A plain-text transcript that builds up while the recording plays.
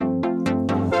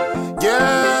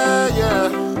Yeah, yeah.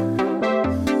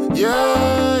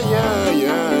 Yeah, yeah,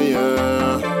 yeah,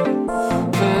 yeah.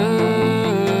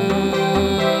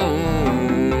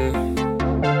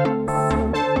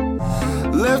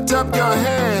 Lift up your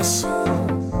hands.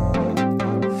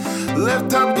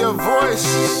 Lift up your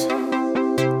voices.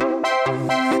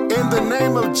 In the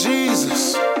name of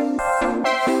Jesus.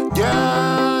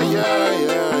 Yeah, yeah,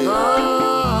 yeah,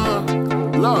 yeah.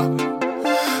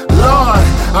 Lord,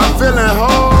 I'm feeling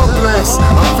hopeless.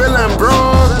 I'm feeling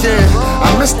broken.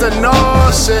 I miss the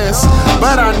notions,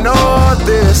 but I know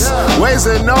this. Waves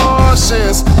and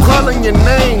oceans, calling your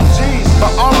name.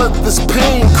 But all of this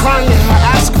pain, crying,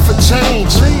 asking for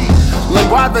change. Like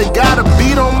why they got a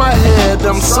beat on my head?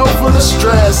 I'm so full of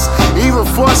stress. Evil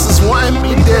forces wanting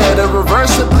me dead,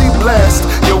 irreversibly blessed.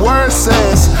 Your word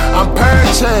says I'm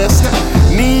purchased.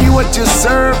 Need what you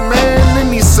serve, man, in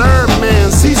these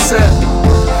sermons. He said,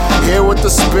 hear what the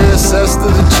Spirit says to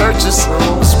the churches.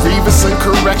 It's grievous and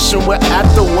correction, we're at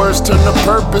the worst, turn to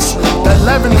purpose. That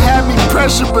leaven had me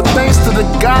pressured, but thanks to the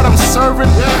God I'm serving,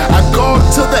 I go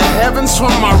to the heavens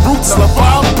from my roots of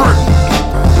all burden.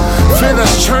 Fear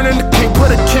that's churning, can't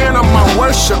put a can on my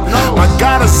worship. My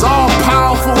God is all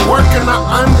powerful, working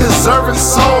on undeserving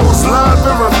souls. Love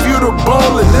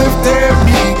irrefutable and live there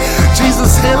me.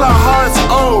 Jesus heal our hearts,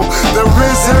 oh, the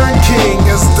risen King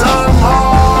has done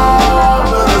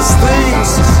marvelous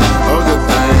things. Oh, good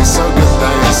things, so good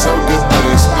things, so good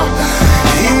things.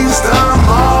 He's done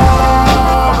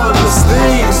marvelous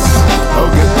things. Oh,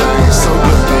 good things, so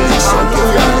good things, so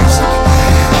good things.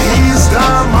 He's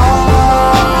done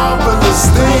marvelous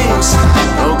things.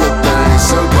 Oh, good things,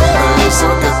 so good things, so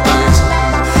good things.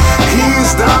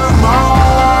 He's done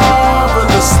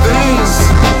marvelous things.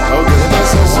 Oh, good things,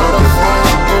 so wonderful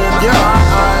in your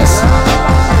eyes.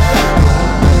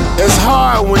 It's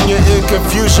hard when you're in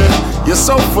confusion. You're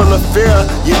so full of fear,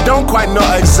 you don't quite know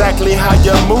exactly how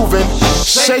you're moving.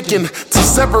 Shaking to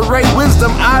separate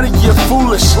wisdom out of your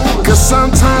foolish. Cause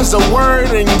sometimes the word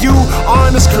and you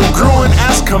aren't as congruent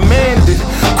as commanded.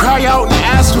 Cry out and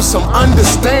ask for some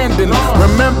understanding.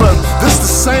 Remember, this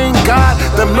the same God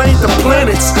that made the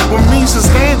planets. What means his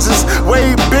hands is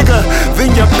way bigger than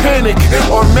your panic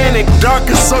or manic.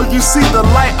 Darker so you see the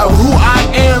light of who I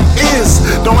am is.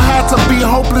 Don't have to be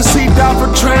hopeless, he died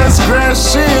for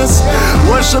transgressions.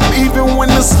 Worship even when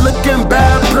it's looking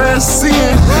bad, press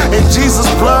sin. In Jesus'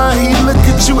 blood, he look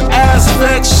at you as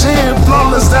affection.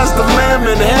 Flawless as the Lamb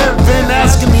in heaven,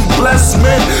 asking me bless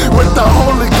men with the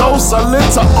Holy Ghost. I live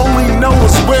to only know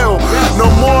his will.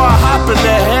 No more hopping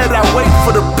ahead, I wait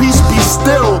for the peace, be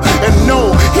still. And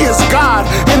know he is God,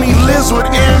 and he lives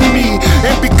within me.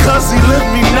 And because he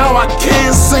lived me, now I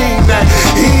can't sing that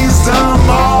he's done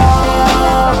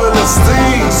marvelous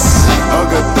things. Oh,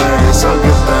 good things, oh,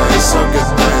 good things, oh, good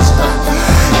things.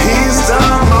 He's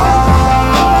done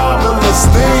marvelous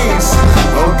things.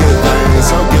 Oh, good things,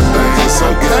 oh, good things,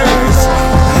 oh, good things.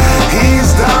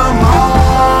 He's done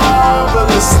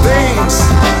marvelous things.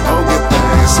 Oh, good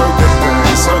things, oh, good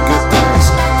things, oh, good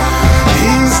things.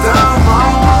 He's done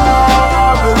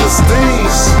marvelous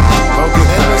things. Oh,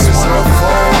 good things,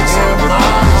 wonderful in my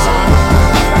eyes.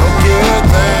 Oh, good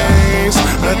things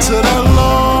unto the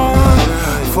Lord,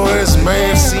 for his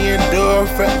mercy endure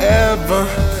forever.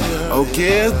 Oh,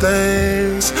 give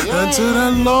thanks unto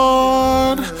the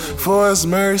Lord, for his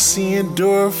mercy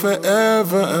endure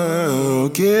forever. Oh,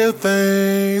 give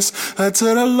thanks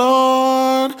unto the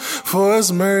Lord, for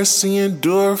his mercy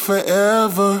endure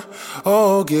forever.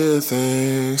 Oh, give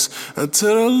thanks unto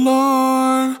the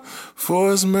Lord,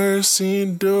 for his mercy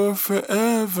endure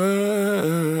forever.